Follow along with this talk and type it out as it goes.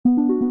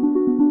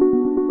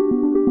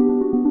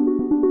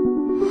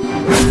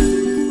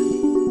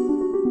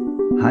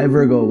Hi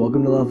Virgo,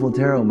 welcome to Loveful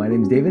Tarot. My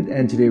name is David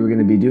and today we're going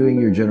to be doing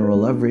your general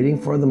love reading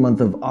for the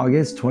month of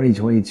August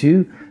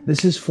 2022.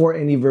 This is for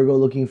any Virgo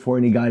looking for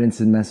any guidance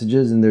and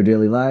messages in their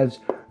daily lives.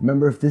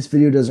 Remember, if this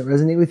video doesn't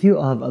resonate with you,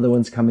 I'll have other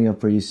ones coming up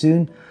for you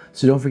soon.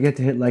 So don't forget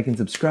to hit like and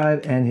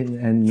subscribe and hit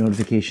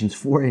notifications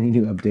for any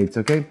new updates,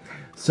 okay?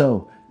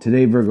 So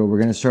today, Virgo, we're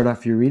going to start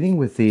off your reading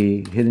with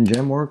the Hidden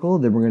Gem Oracle.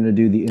 Then we're going to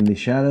do the In the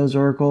Shadows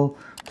Oracle,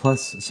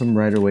 plus some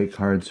Rider-Waite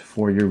cards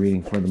for your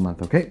reading for the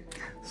month, okay?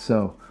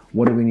 So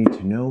what do we need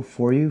to know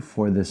for you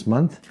for this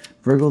month?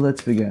 Virgo,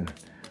 let's begin.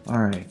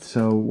 All right,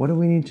 so what do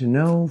we need to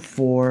know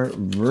for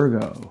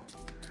Virgo?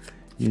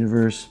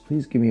 Universe,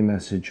 please give me a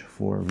message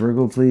for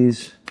Virgo,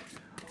 please.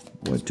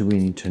 What do we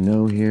need to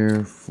know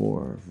here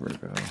for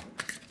Virgo?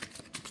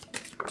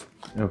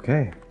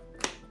 Okay,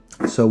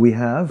 so we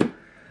have,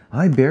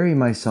 I bury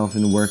myself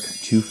in work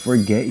to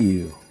forget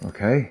you,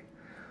 okay?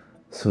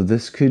 So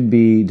this could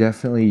be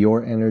definitely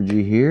your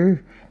energy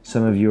here.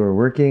 Some of you are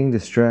working,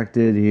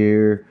 distracted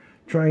here,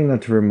 trying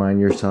not to remind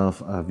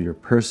yourself of your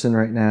person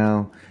right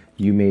now.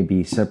 You may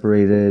be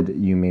separated,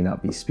 you may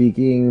not be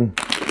speaking.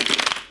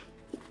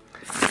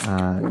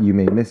 You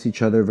may miss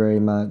each other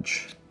very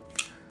much.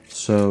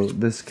 So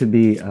this could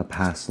be a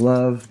past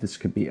love, this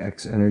could be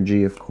ex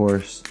energy, of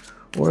course,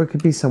 or it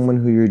could be someone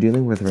who you're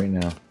dealing with right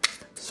now.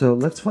 So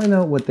let's find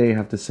out what they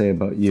have to say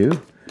about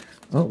you.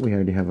 Oh, we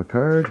already have a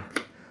card.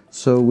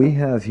 So we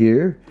have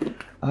here,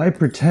 I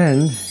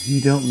pretend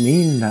you don't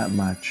mean that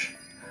much.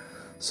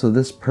 So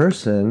this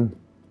person,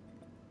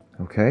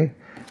 okay,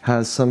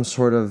 has some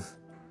sort of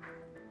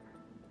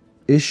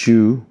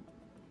issue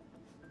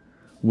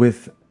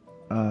with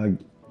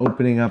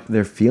opening up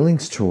their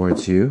feelings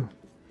towards you.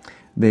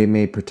 They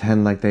may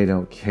pretend like they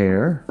don't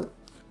care.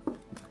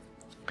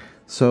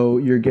 So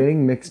you're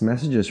getting mixed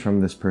messages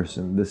from this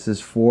person. This is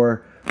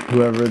for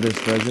whoever this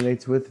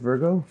resonates with,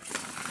 Virgo.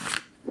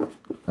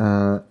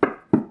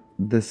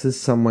 This is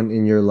someone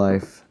in your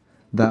life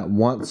that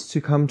wants to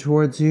come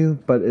towards you,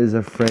 but is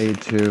afraid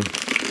to,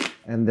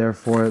 and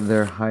therefore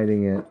they're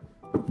hiding it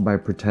by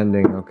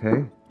pretending,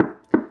 okay?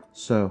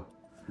 So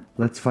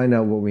let's find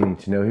out what we need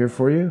to know here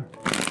for you.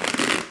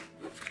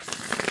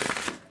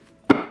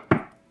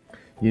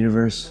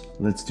 Universe,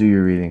 let's do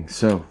your reading.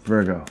 So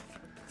Virgo,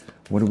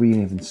 what do we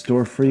have in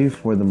store for you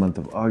for the month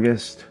of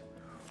August?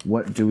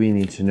 What do we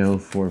need to know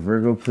for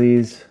Virgo,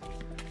 please?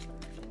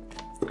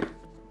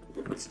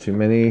 It's too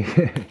many.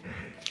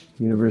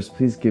 Universe,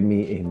 please give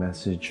me a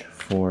message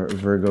for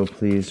Virgo,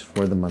 please,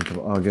 for the month of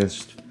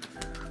August.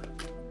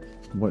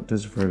 What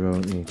does Virgo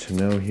need to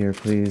know here,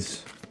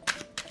 please?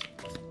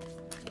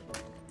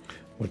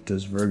 What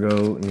does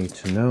Virgo need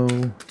to know?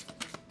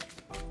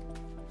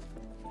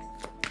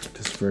 What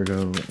does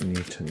Virgo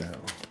need to know?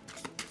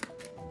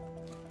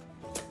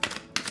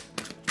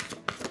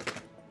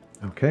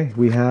 Okay,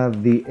 we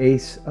have the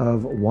Ace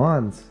of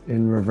Wands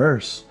in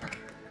reverse.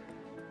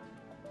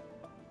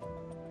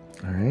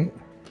 All right.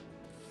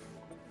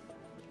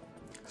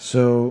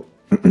 So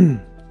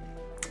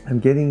I'm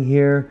getting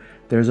here,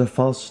 there's a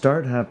false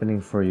start happening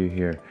for you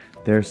here.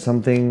 There's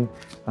something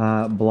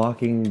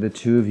blocking the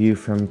two of you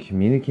from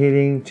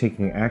communicating,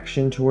 taking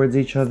action towards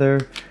each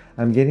other.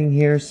 I'm getting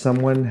here,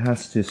 someone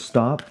has to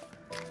stop.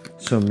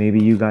 So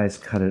maybe you guys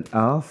cut it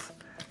off.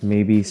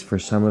 Maybe for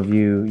some of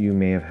you, you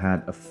may have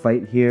had a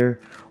fight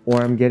here.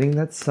 Or I'm getting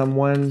that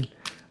someone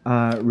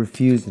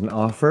refused an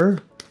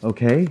offer,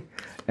 okay?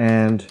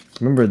 And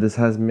remember, this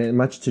has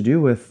much to do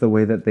with the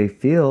way that they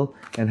feel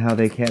and how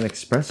they can't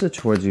express it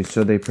towards you,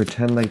 so they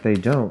pretend like they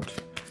don't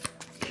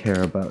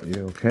care about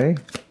you, okay?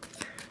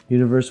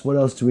 Universe, what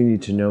else do we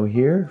need to know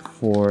here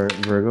for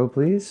Virgo,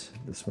 please?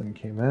 This one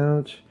came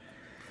out.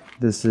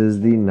 This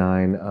is the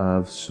Nine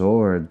of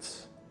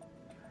Swords.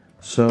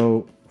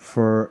 So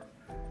for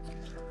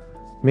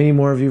many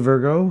more of you,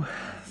 Virgo,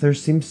 there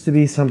seems to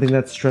be something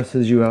that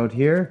stresses you out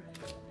here.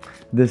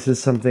 This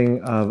is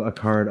something of a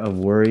card of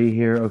worry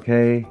here,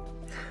 okay?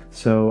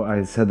 So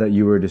I said that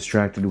you were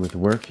distracted with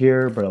work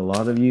here, but a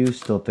lot of you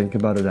still think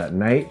about it at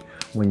night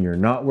when you're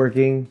not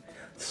working.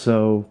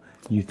 So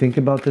you think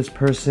about this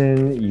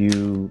person,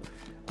 you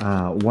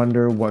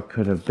wonder what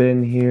could have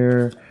been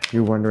here.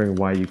 You're wondering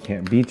why you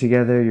can't be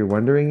together. You're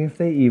wondering if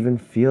they even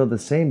feel the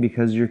same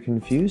because you're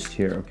confused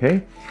here,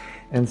 okay?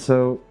 And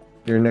so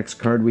your next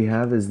card we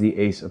have is the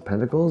Ace of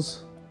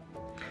Pentacles.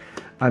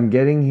 I'm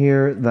getting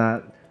here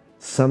that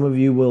some of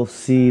you will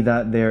see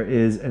that there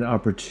is an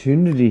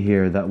opportunity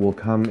here that will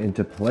come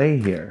into play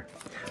here.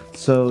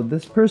 So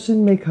this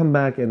person may come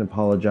back and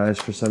apologize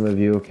for some of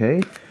you,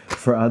 okay?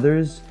 For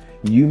others,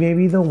 you may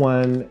be the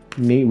one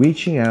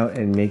reaching out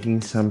and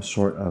making some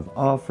sort of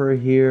offer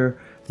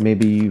here.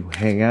 Maybe you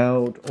hang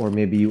out, or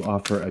maybe you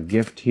offer a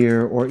gift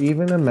here, or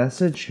even a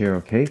message here,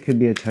 okay? Could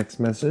be a text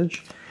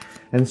message.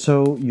 And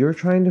so you're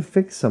trying to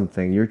fix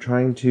something. You're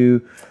trying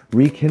to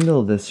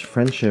rekindle this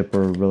friendship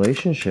or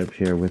relationship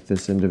here with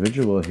this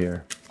individual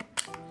here.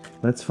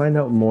 Let's find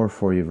out more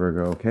for you,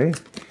 Virgo, okay?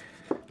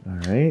 All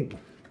right.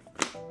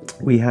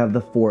 We have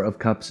the Four of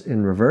Cups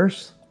in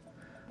reverse.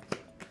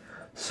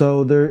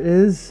 So there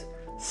is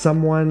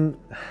someone,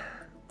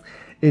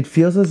 It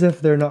feels as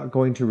if they're not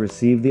going to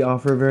receive the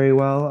offer very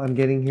well, I'm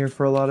getting here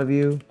for a lot of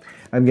you.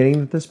 I'm getting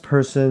that this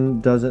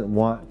person doesn't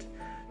want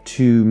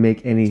to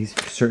make any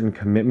certain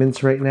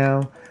commitments right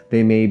now.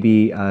 They may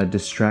be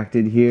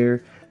distracted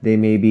here. They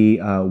may be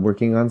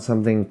working on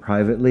something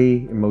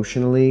privately,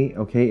 emotionally,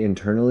 okay,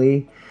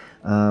 internally.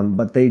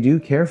 But they do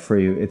care for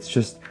you. It's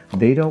just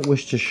they don't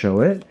wish to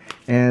show it.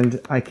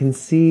 And I can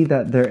see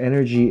that their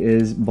energy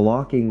is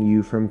blocking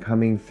you from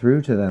coming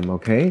through to them,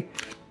 okay?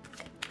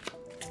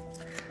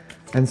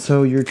 And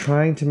so you're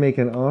trying to make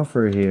an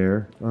offer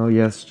here. Oh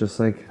yes, just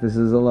like this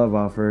is a love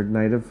offer.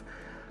 Knight of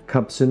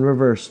Cups in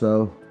reverse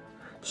though.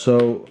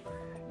 So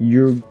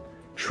you're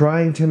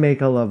trying to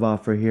make a love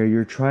offer here.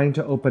 You're trying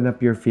to open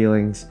up your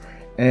feelings,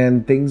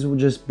 and things will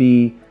just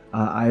be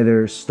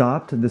either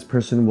stopped. This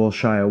person will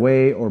shy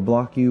away or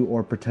block you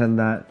or pretend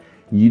that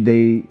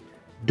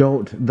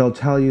they'll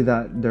tell you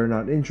that they're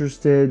not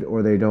interested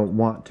or they don't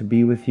want to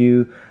be with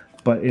you.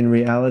 But in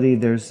reality,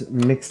 there's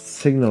mixed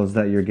signals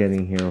that you're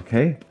getting here,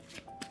 okay?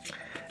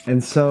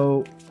 And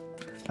so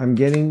I'm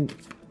getting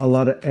a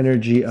lot of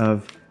energy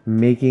of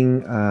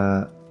making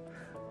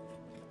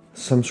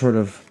some sort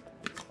of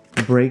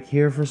break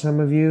here for some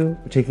of you,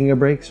 taking a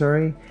break,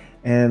 sorry,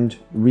 and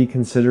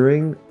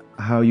reconsidering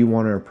how you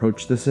want to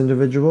approach this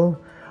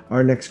individual.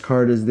 Our next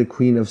card is the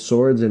Queen of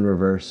Swords in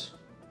reverse.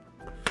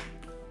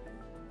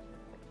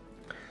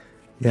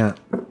 Yeah.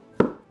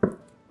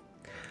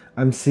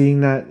 I'm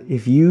seeing that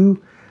if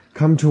you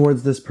come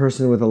towards this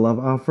person with a love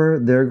offer,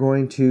 they're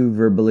going to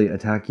verbally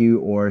attack you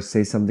or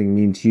say something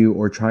mean to you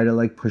or try to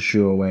like push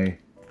you away.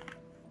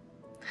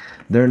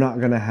 They're not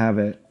going to have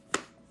it.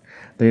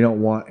 They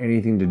don't want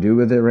anything to do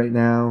with it right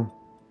now.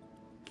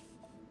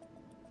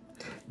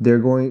 You're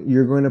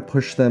going to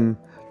push them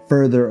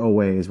further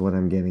away is what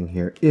I'm getting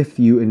here. If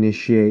you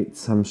initiate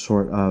some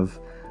sort of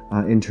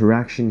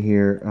interaction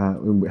here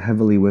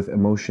heavily with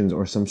emotions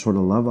or some sort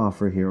of love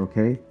offer here,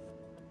 okay?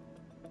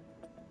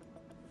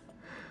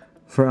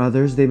 For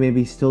others, they may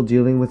be still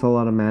dealing with a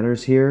lot of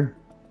matters here.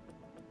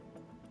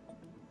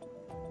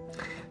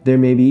 There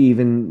may be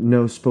even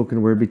no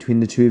spoken word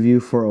between the two of you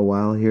for a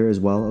while here as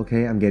well,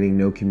 okay? I'm getting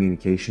no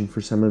communication for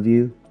some of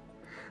you.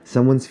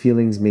 Someone's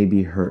feelings may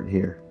be hurt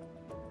here.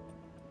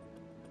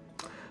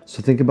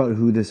 So think about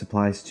who this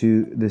applies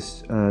to,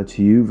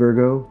 to you,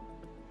 Virgo.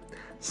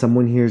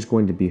 Someone here is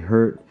going to be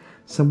hurt.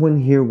 Someone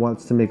here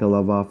wants to make a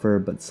love offer,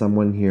 but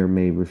someone here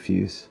may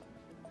refuse.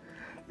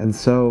 And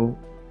so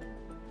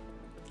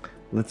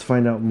let's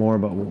find out more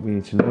about what we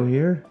need to know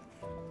here.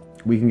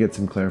 We can get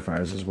some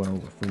clarifiers as well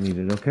if we need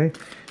it, okay?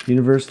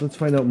 Universe, let's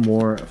find out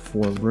more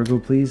for Virgo,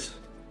 please.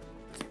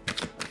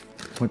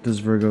 What does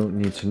Virgo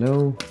need to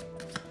know?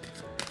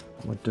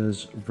 What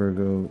does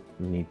Virgo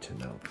need to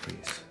know,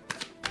 please?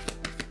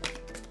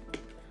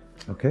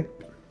 Okay.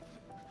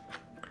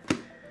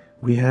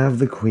 We have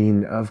the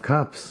Queen of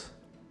Cups.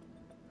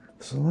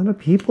 There's a lot of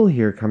people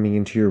here coming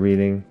into your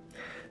reading.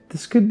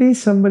 This could be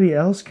somebody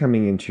else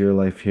coming into your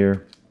life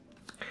here.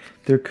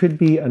 There could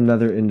be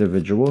another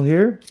individual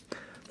here.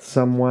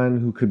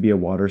 Someone who could be a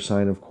water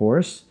sign, of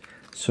course.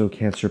 So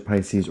Cancer,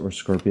 Pisces, or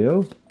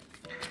Scorpio.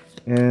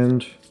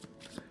 And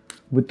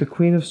with the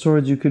Queen of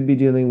Swords, you could be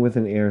dealing with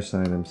an air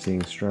sign. I'm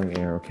seeing strong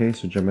air, okay?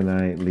 So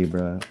Gemini,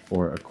 Libra,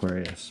 or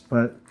Aquarius.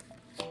 But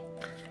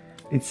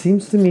it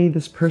seems to me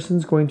this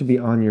person's going to be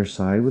on your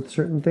side with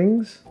certain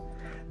things.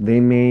 They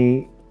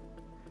may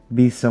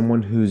be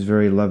someone who's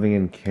very loving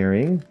and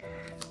caring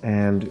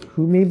and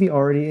who may be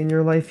already in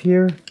your life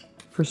here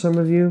for some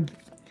of you.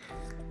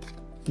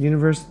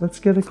 Universe, let's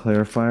get a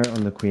clarifier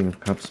on the Queen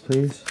of Cups,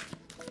 please.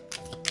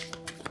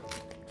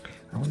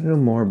 I want to know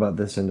more about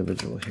this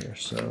individual here,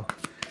 so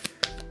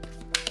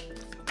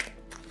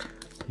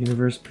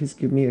Universe, please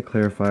give me a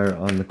clarifier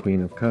on the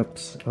Queen of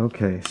Cups.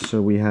 Okay,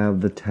 so we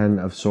have the Ten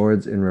of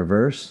Swords in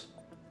reverse.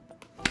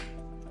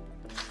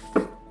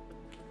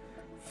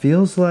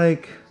 Feels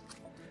like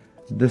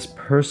this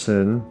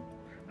person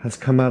has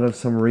come out of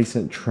some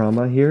recent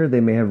trauma here. They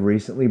may have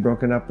recently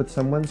broken up with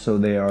someone, so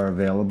they are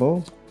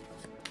available.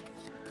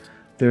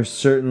 They're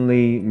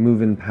certainly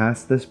moving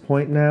past this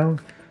point now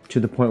to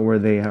the point where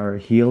they are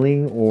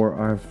healing or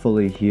are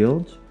fully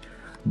healed.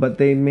 But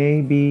they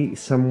may be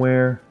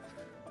somewhere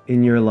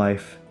in your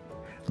life.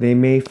 They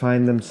may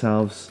find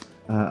themselves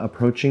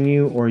approaching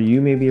you, or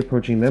you may be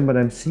approaching them, but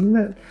I'm seeing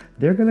that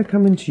they're going to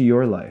come into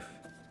your life.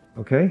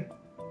 Okay?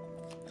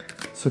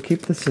 So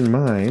keep this in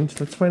mind.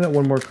 Let's find out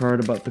one more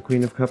card about the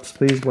Queen of Cups,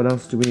 please. What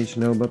else do we need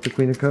to know about the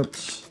Queen of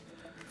Cups?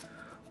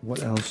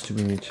 What else do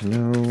we need to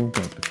know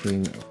about the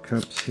Queen of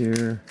Cups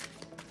here?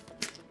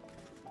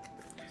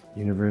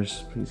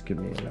 Universe, please give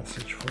me a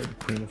message for the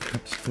Queen of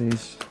Cups,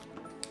 please.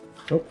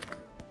 Oh.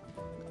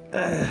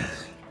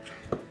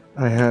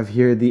 I have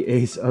here the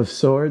Ace of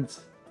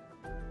Swords.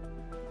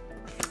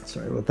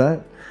 Sorry about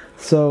that.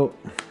 So,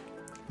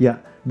 yeah,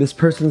 this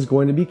person's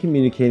going to be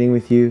communicating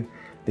with you.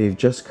 They've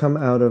just come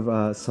out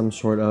of some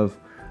sort of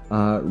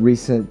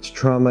recent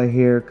trauma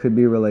here. Could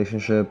be a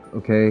relationship,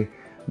 okay?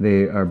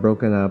 They are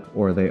broken up,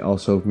 or they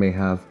also may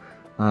have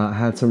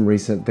had some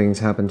recent things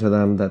happen to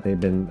them that they've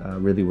been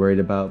really worried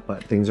about,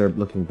 but things are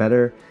looking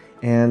better,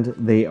 and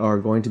they are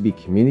going to be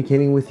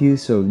communicating with you.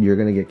 So you're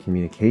going to get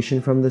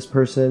communication from this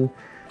person.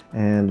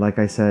 And like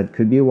I said,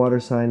 could be a water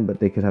sign, but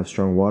they could have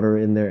strong water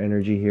in their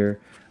energy here.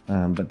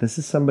 But this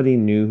is somebody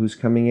new who's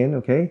coming in,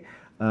 okay?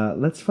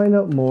 Let's find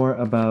out more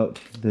about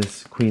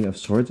this Queen of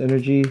Swords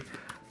energy.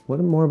 What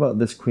more about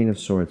this Queen of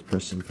Swords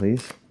person,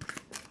 please?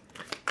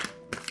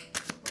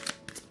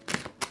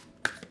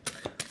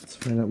 Let's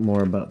find out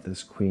more about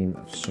this Queen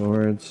of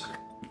Swords.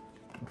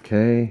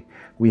 Okay,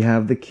 we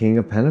have the King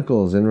of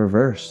Pentacles in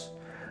reverse.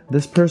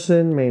 This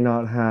person may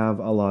not have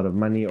a lot of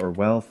money or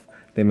wealth.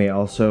 They may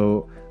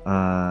also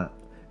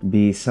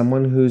be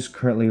someone who's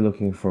currently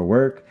looking for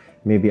work.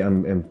 Maybe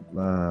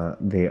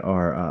they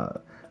are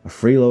a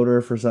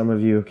freeloader for some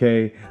of you,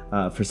 okay?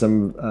 For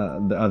some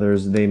the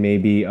others, they may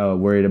be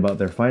worried about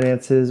their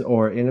finances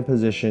or in a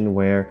position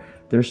where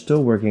they're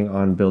still working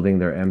on building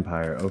their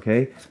empire,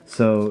 okay?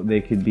 So they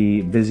could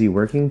be busy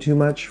working too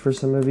much for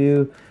some of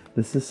you.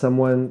 This is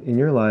someone in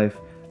your life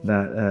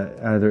that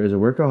either is a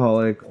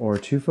workaholic or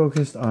too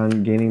focused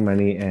on gaining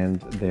money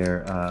and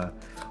their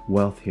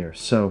wealth here.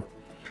 So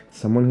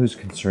someone who's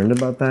concerned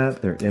about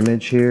that, their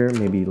image here,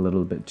 maybe a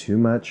little bit too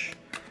much.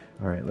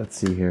 All right, let's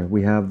see here.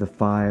 We have the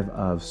Five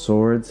of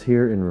Swords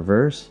here in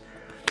reverse.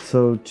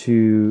 So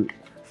to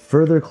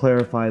further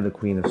clarify the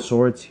Queen of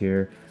Swords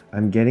here,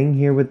 I'm getting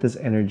here with this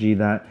energy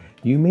that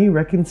you may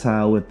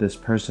reconcile with this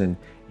person.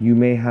 You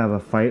may have a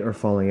fight or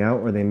falling out,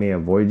 or they may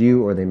avoid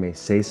you, or they may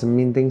say some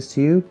mean things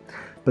to you,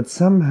 but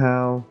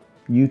somehow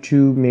you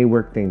two may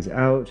work things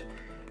out.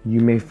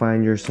 You may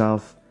find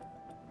yourself,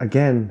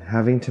 again,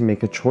 having to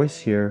make a choice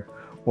here,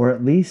 or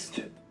at least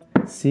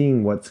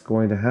seeing what's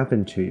going to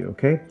happen to you,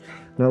 okay?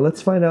 Now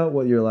let's find out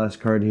what your last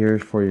card here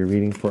is for your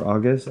reading for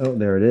August. Oh,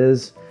 there it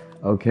is.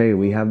 Okay,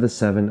 we have the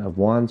Seven of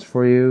Wands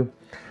for you.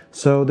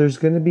 So there's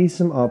going to be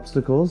some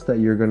obstacles that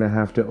you're going to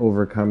have to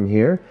overcome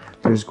here.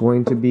 There's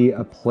going to be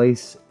a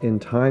place in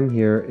time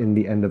here in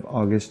the end of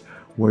August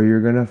where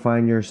you're going to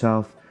find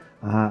yourself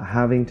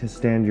having to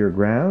stand your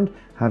ground,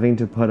 having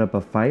to put up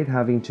a fight,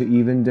 having to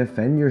even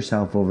defend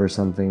yourself over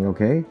something,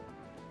 okay?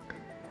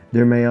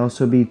 There may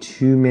also be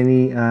too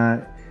many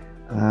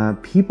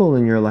people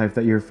in your life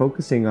that you're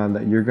focusing on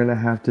that you're going to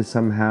have to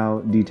somehow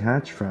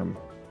detach from.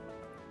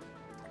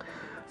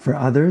 For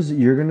others,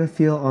 you're going to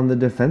feel on the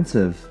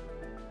defensive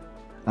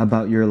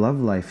about your love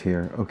life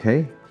here,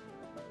 okay?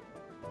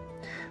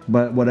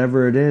 But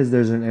whatever it is,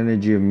 there's an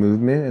energy of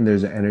movement, and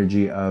there's an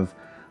energy of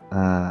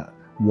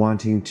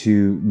wanting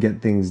to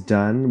get things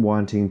done,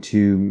 wanting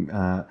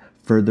to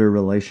further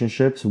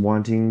relationships,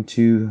 wanting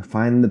to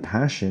find the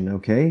passion,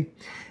 okay?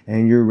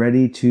 And you're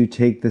ready to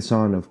take this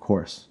on, of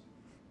course.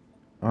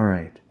 All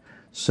right.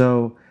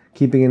 So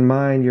keeping in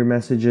mind your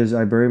message is,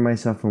 I bury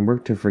myself in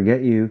work to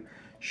forget you.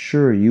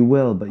 Sure, you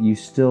will, but you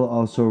still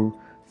also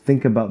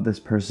think about this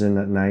person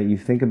at night. You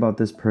think about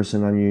this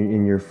person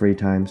in your free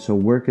time. So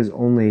work is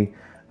only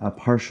a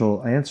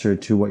partial answer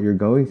to what you're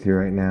going through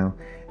right now.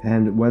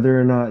 And whether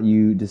or not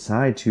you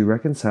decide to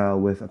reconcile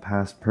with a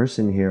past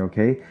person here,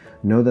 okay,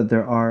 know that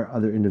there are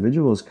other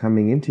individuals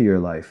coming into your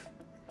life.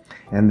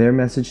 And their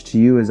message to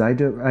you is, I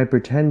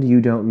pretend you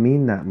don't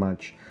mean that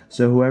much.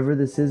 So whoever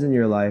this is in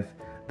your life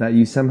that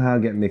you somehow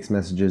get mixed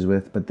messages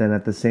with, but then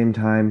at the same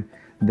time,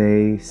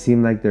 they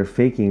seem like they're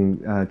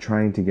faking,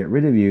 trying to get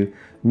rid of you,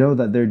 know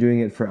that they're doing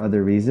it for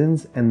other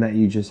reasons and that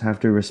you just have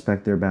to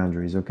respect their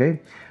boundaries,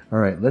 okay? All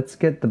right, let's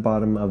get the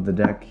bottom of the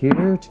deck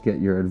here to get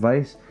your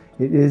advice.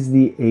 It is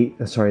the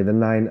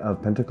Nine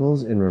of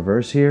Pentacles in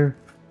reverse here.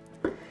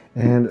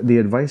 And the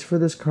advice for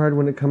this card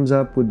when it comes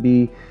up would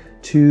be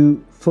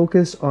to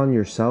focus on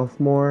yourself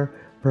more.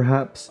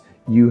 Perhaps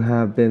you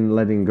have been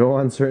letting go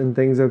on certain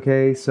things,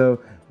 okay? So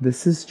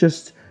this is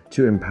just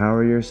to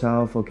empower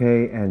yourself,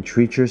 okay? And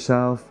treat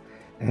yourself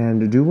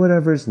and do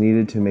whatever is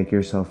needed to make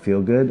yourself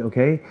feel good,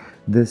 okay?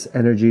 This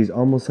energy is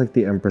almost like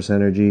the Empress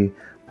energy,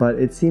 but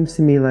it seems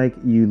to me like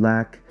you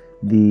lack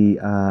the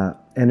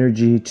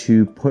energy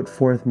to put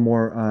forth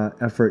more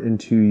effort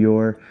into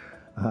your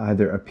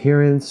either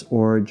appearance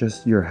or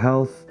just your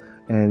health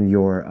and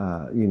your,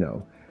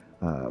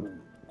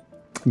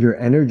 your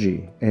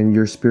energy and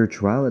your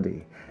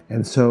spirituality.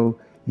 And so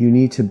you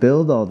need to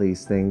build all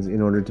these things in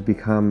order to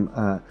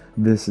become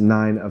this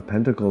Nine of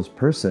Pentacles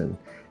person.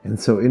 And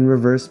so in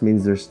reverse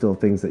means there's still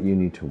things that you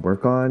need to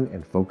work on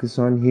and focus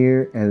on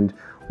here. And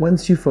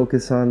once you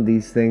focus on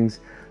these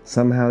things,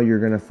 somehow you're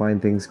going to find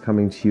things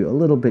coming to you a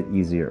little bit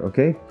easier,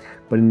 okay?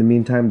 But in the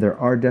meantime, there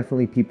are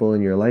definitely people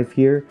in your life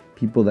here,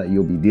 people that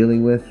you'll be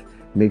dealing with.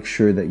 Make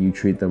sure that you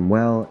treat them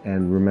well,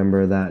 and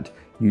remember that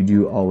you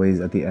do always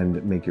at the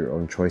end make your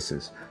own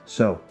choices.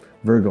 So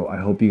Virgo, I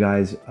hope you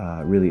guys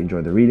really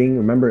enjoyed the reading.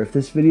 Remember, if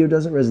this video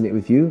doesn't resonate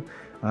with you,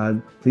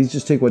 please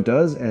just take what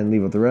does and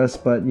leave with the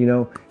rest. But you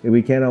know,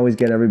 we can't always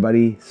get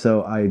everybody,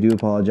 so I do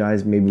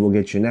apologize. Maybe we'll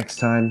get you next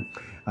time.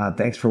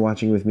 Thanks for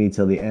watching with me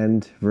till the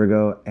end,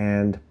 Virgo,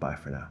 and bye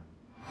for now.